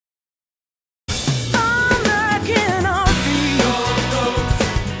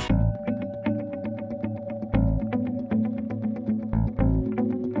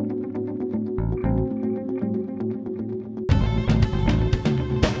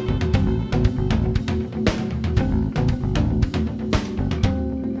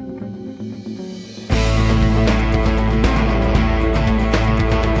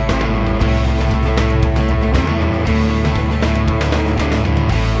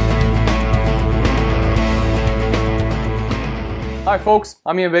Hi folks,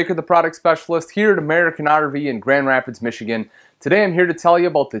 I'm Ian Baker, the product specialist here at American RV in Grand Rapids, Michigan. Today I'm here to tell you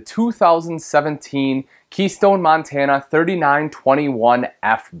about the 2017 Keystone, Montana 3921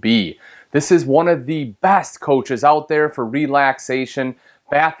 FB. This is one of the best coaches out there for relaxation,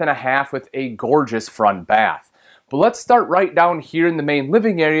 bath and a half with a gorgeous front bath. But let's start right down here in the main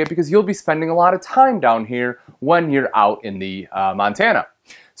living area because you'll be spending a lot of time down here when you're out in the Montana.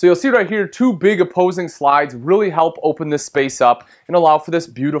 So you'll see right here, two big opposing slides really help open this space up and allow for this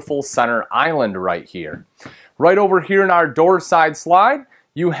beautiful center island right here. Right over here in our door side slide,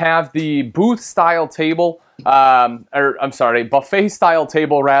 you have the booth style table, buffet style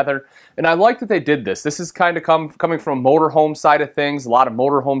table rather. And I like that they did this. This is kind of coming from a motorhome side of things. A lot of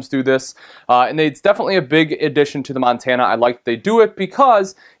motorhomes do this. And it's definitely a big addition to the Montana. I like that they do it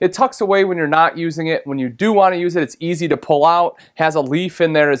because it tucks away when you're not using it. When you do want to use it, it's easy to pull out. Has a leaf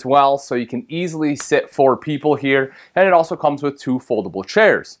in there as well, so you can easily sit 4 people here. And it also comes with 2 foldable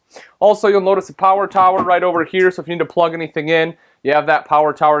chairs. Also, you'll notice a power tower right over here, so if you need to plug anything in, you have that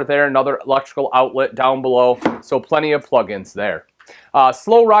power tower there, another electrical outlet down below, so plenty of plug-ins there.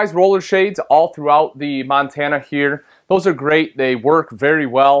 Slow rise roller shades all throughout the Montana here. Those are great. They work very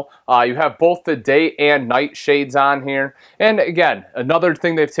well. You have both the day and night shades on here. And again, another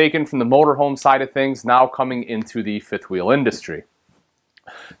thing they've taken from the motorhome side of things, now coming into the fifth wheel industry.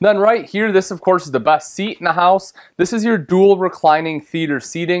 Then right here, this of course is the best seat in the house. This is your dual reclining theater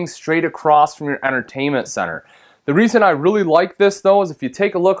seating straight across from your entertainment center. The reason I really like this though is if you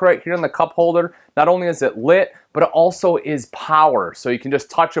take a look right here in the cup holder, not only is it lit, but it also is power. So you can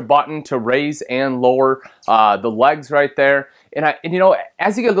just touch a button to raise and lower the legs right there. And you know,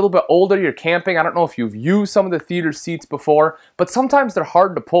 as you get a little bit older, you're camping. I don't know if you've used some of the theater seats before, but sometimes they're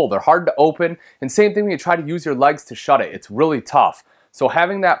hard to pull. They're hard to open. And same thing when you try to use your legs to shut it. It's really tough. So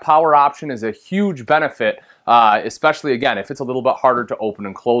having that power option is a huge benefit, especially again, if it's a little bit harder to open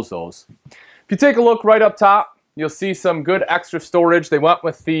and close those. If you take a look right up top, you'll see some good extra storage. They went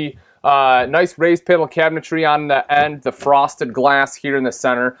with the nice raised panel cabinetry on the end, the frosted glass here in the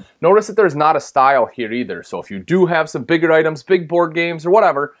center. Notice that there's not a style here either. So if you do have some bigger items, big board games or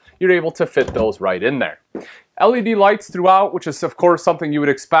whatever, you're able to fit those right in there. LED lights throughout, which is of course something you would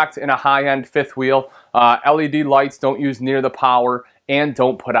expect in a high-end fifth wheel. LED lights don't use near the power and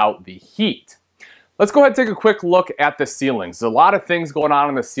don't put out the heat. Let's go ahead and take a quick look at the ceilings. There's a lot of things going on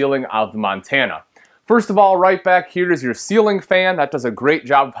in the ceiling of the Montana. First of all, right back here is your ceiling fan. That does a great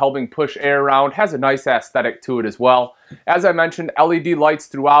job of helping push air around. Has a nice aesthetic to it as well. As I mentioned, LED lights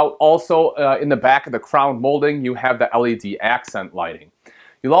throughout. Also, in the back of the crown molding, you have the LED accent lighting.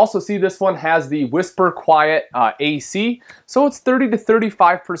 You'll also see this one has the Whisper Quiet AC. So it's 30 to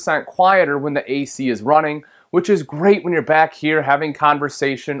 35% quieter when the AC is running, which is great when you're back here having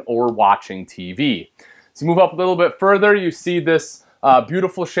conversation or watching TV. So move up a little bit further, you see this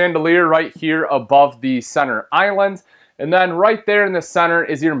beautiful chandelier right here above the center island. And then right there in the center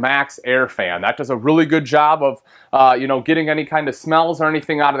is your max air fan. That does a really good job of getting any kind of smells or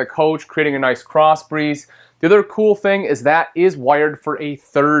anything out of the coach, creating a nice cross breeze. The other cool thing is that is wired for a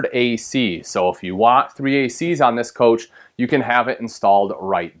 3rd AC. So if you want 3 ACs on this coach, you can have it installed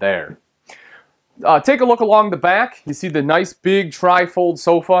right there. Take a look along the back. You see the nice big tri-fold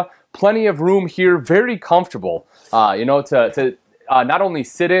sofa. Plenty of room here, very comfortable, to not only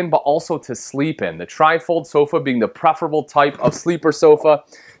sit in, but also to sleep in. The tri-fold sofa being the preferable type of sleeper sofa.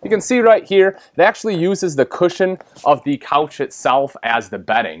 You can see right here, it actually uses the cushion of the couch itself as the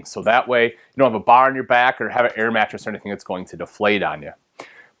bedding. So that way, you don't have a bar on your back or have an air mattress or anything that's going to deflate on you.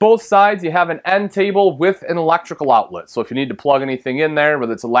 Both sides, you have an end table with an electrical outlet. So if you need to plug anything in there,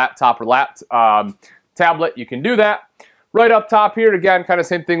 whether it's a laptop or tablet, you can do that. Right up top here, again, kind of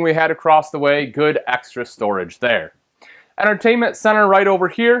same thing we had across the way. Good extra storage there. Entertainment center right over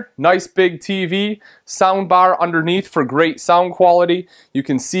here. Nice big TV. Sound bar underneath for great sound quality. You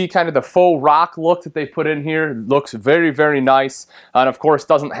can see kind of the faux rock look that they put in here. It looks very, very nice. And of course,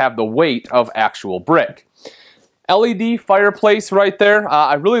 doesn't have the weight of actual brick. LED fireplace right there.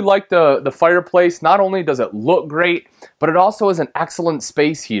 I really like the fireplace. Not only does it look great, but it also is an excellent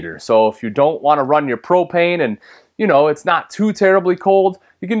space heater. So if you don't want to run your propane and it's not too terribly cold,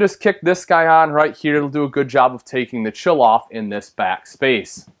 you can just kick this guy on right here. It'll do a good job of taking the chill off in this back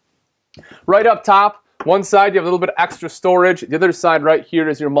space. Right up top, one side you have a little bit of extra storage. The other side right here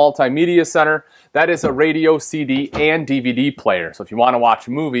is your multimedia center. That is a radio, CD, and DVD player. So if you want to watch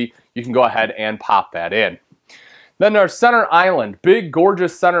a movie, you can go ahead and pop that in. Then our center island, big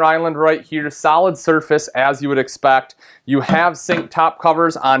gorgeous center island right here, solid surface as you would expect. You have sink top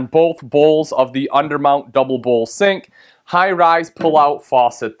covers on both bowls of the undermount double bowl sink. High rise pull out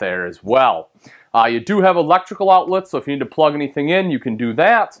faucet there as well. You do have electrical outlets, so if you need to plug anything in, you can do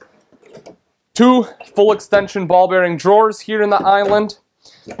that. 2 full extension ball bearing drawers here in the island.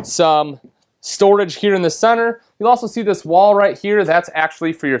 Some storage here in the center. You'll also see this wall right here. That's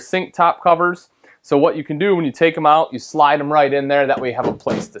actually for your sink top covers. So what you can do when you take them out, you slide them right in there. That way you have a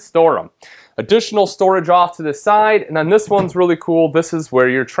place to store them. Additional storage off to the side. And then this one's really cool. This is where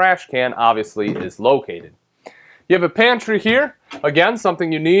your trash can obviously is located. You have a pantry here. Again,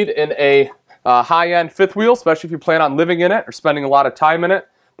 something you need in a high-end fifth wheel, especially if you plan on living in it or spending a lot of time in it.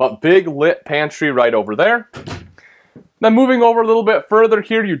 But big lit pantry right over there. Then moving over a little bit further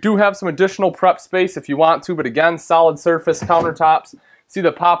here, you do have some additional prep space if you want to, but again, solid surface countertops. See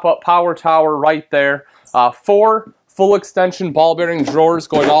the pop-up power tower right there. 4 full extension ball bearing drawers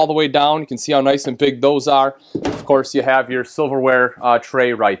going all the way down. You can see how nice and big those are. Of course, you have your silverware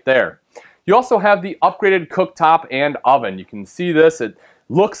tray right there. You also have the upgraded cooktop and oven. You can see this. It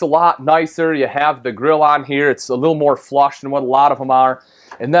looks a lot nicer. You have the grill on here. It's a little more flush than what a lot of them are.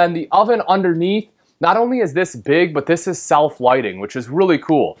 And then the oven underneath, not only is this big, but this is self-lighting, which is really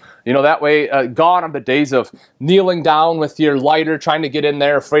cool. You know, that way, gone are the days of kneeling down with your lighter, trying to get in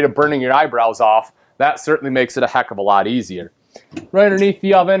there, afraid of burning your eyebrows off. That certainly makes it a heck of a lot easier. Right underneath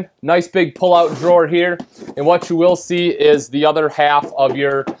the oven, nice big pull-out drawer here. And what you will see is the other half of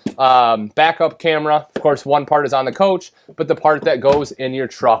your backup camera. Of course, one part is on the coach, but the part that goes in your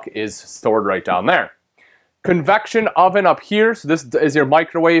truck is stored right down there. Convection oven up here, so this is your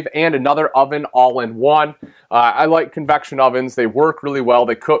microwave and another oven all in one. I like convection ovens. They work really well.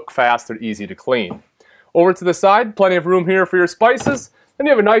 They cook fast. They're easy to clean. Over to the side, plenty of room here for your spices. Then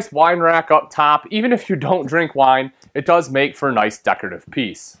you have a nice wine rack up top. Even if you don't drink wine, it does make for a nice decorative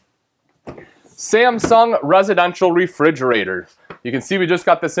piece. Samsung residential refrigerator. You can see we just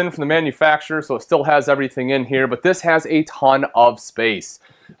got this in from the manufacturer, so it still has everything in here, but this has a ton of space.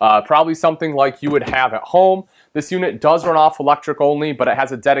 Probably something like you would have at home. This unit does run off electric only, but it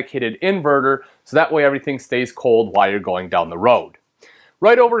has a dedicated inverter, so that way everything stays cold while you're going down the road.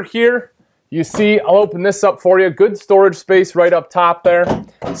 Right over here, you see, I'll open this up for you. Good storage space right up top there.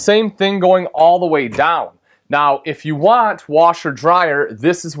 Same thing going all the way down. Now, if you want washer dryer,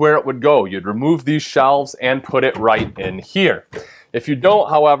 this is where it would go. You'd remove these shelves and put it right in here. If you don't,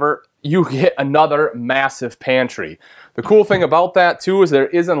 however, you get another massive pantry. The cool thing about that too is there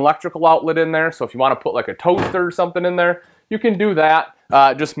is an electrical outlet in there, so if you want to put like a toaster or something in there, you can do that.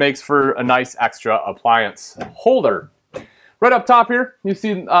 It just makes for a nice extra appliance holder. Right up top here, you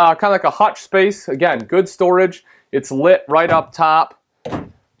see kind of like a hutch space. Again, good storage. It's lit right up top.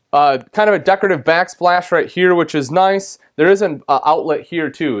 Kind of a decorative backsplash right here, which is nice. There is an outlet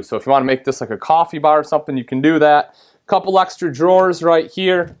here too, so if you want to make this like a coffee bar or something, you can do that. Couple extra drawers right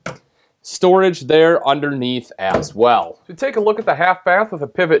here. Storage there underneath as well. So take a look at the half bath with a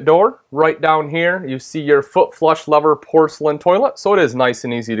pivot door. Right down here, you see your foot flush lever porcelain toilet, so it is nice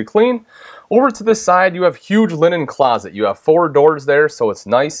and easy to clean. Over to this side, you have huge linen closet. You have 4 doors there, so it's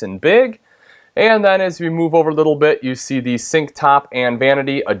nice and big. And then as we move over a little bit, you see the sink top and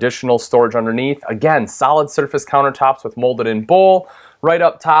vanity, additional storage underneath. Again, solid surface countertops with molded in bowl. Right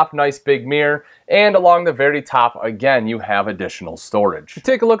up top, nice big mirror. And along the very top, again, you have additional storage. You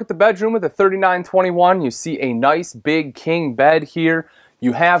take a look at the bedroom with the 3921. You see a nice big king bed here.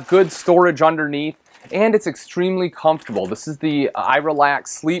 You have good storage underneath, and it's extremely comfortable. This is the iRelax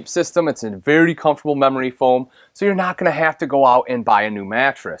sleep system. It's a very comfortable memory foam, so you're not gonna have to go out and buy a new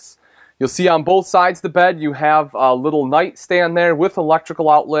mattress. You'll see on both sides of the bed, you have a little nightstand there with electrical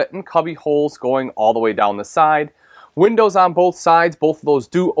outlet and cubby holes going all the way down the side. Windows on both sides, both of those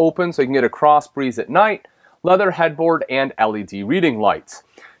do open so you can get a cross breeze at night. Leather headboard and LED reading lights.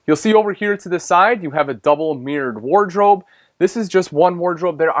 You'll see over here to the side, you have a double mirrored wardrobe. This is just one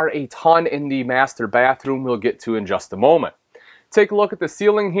wardrobe. There are a ton in the master bathroom we'll get to in just a moment. Take a look at the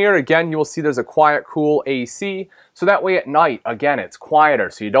ceiling here. Again, you will see there's a quiet, cool AC. So that way at night, again, it's quieter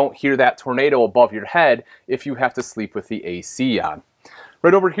so you don't hear that tornado above your head if you have to sleep with the AC on.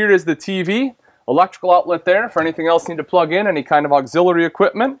 Right over here is the TV. Electrical outlet there for anything else you need to plug in, any kind of auxiliary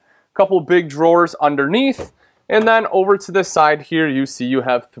equipment. Couple big drawers underneath. And then over to this side here, you see you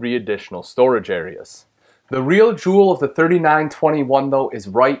have 3 additional storage areas. The real jewel of the 3921 though is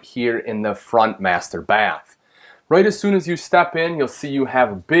right here in the front master bath. Right as soon as you step in, you'll see you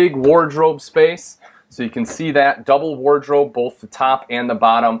have a big wardrobe space. So you can see that double wardrobe, both the top and the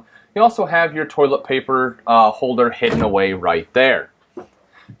bottom. You also have your toilet paper holder hidden away right there.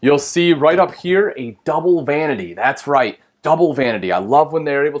 You'll see right up here a double vanity. That's right, double vanity. I love when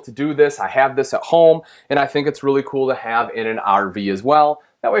they're able to do this. I have this at home, and I think it's really cool to have in an RV as well.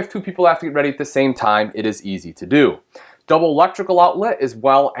 That way if 2 people have to get ready at the same time, it is easy to do. double electrical outlet as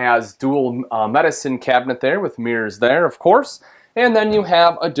well as dual medicine cabinet there with mirrors there, of course. And then you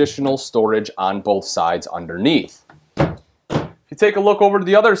have additional storage on both sides underneath. If you take a look over to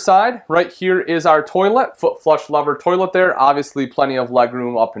the other side, right here is our toilet, foot flush lever toilet there, obviously plenty of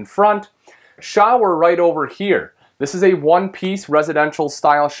legroom up in front. Shower right over here. This is a one-piece residential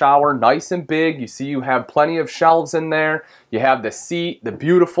style shower, nice and big. You see you have plenty of shelves in there. You have the seat, the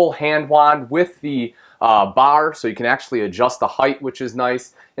beautiful hand wand with the bar, so you can actually adjust the height, which is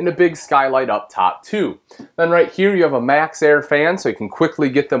nice, and a big skylight up top too. Then right here you have a max air fan, so you can quickly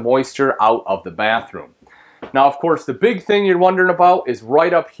get the moisture out of the bathroom. Now, of course, the big thing you're wondering about is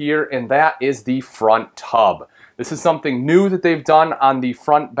right up here, and that is the front tub. This is something new that they've done on the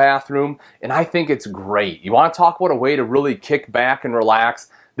front bathroom, and I think it's great. You want to talk about a way to really kick back and relax?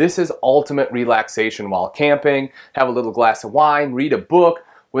 This is ultimate relaxation while camping. Have a little glass of wine, read a book,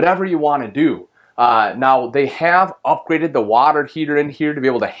 whatever you want to do. Now, they have upgraded the water heater in here to be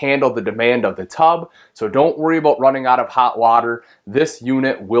able to handle the demand of the tub, so don't worry about running out of hot water. This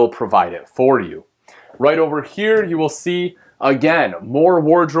unit will provide it for you. Right over here, you will see, again, more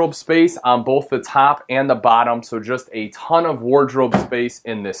wardrobe space on both the top and the bottom, so just a ton of wardrobe space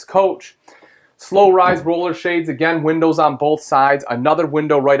in this coach. Slow rise roller shades, again, windows on both sides, another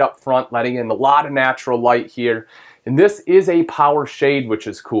window right up front, letting in a lot of natural light here. And this is a power shade, which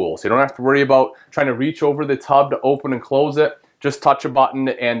is cool, so you don't have to worry about trying to reach over the tub to open and close it. Just touch a button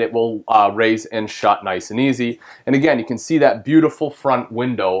and it will raise and shut nice and easy. And again, you can see that beautiful front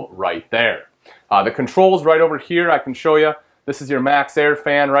window right there. The controls right over here, I can show you. This is your max air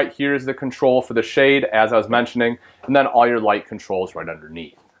fan. Right here is the control for the shade, as I was mentioning, and then all your light controls right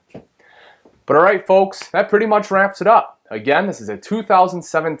underneath. But all right, folks, that pretty much wraps it up. Again, this is a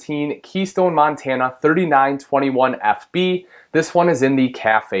 2017 Keystone Montana 3921 FB. This one is in the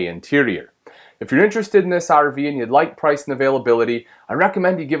cafe interior. If you're interested in this RV and you'd like price and availability, I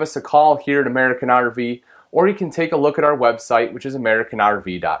recommend you give us a call here at American RV, or you can take a look at our website, which is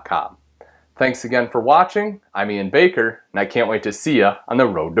AmericanRV.com. Thanks again for watching. I'm Ian Baker, and I can't wait to see you on the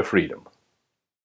road to freedom.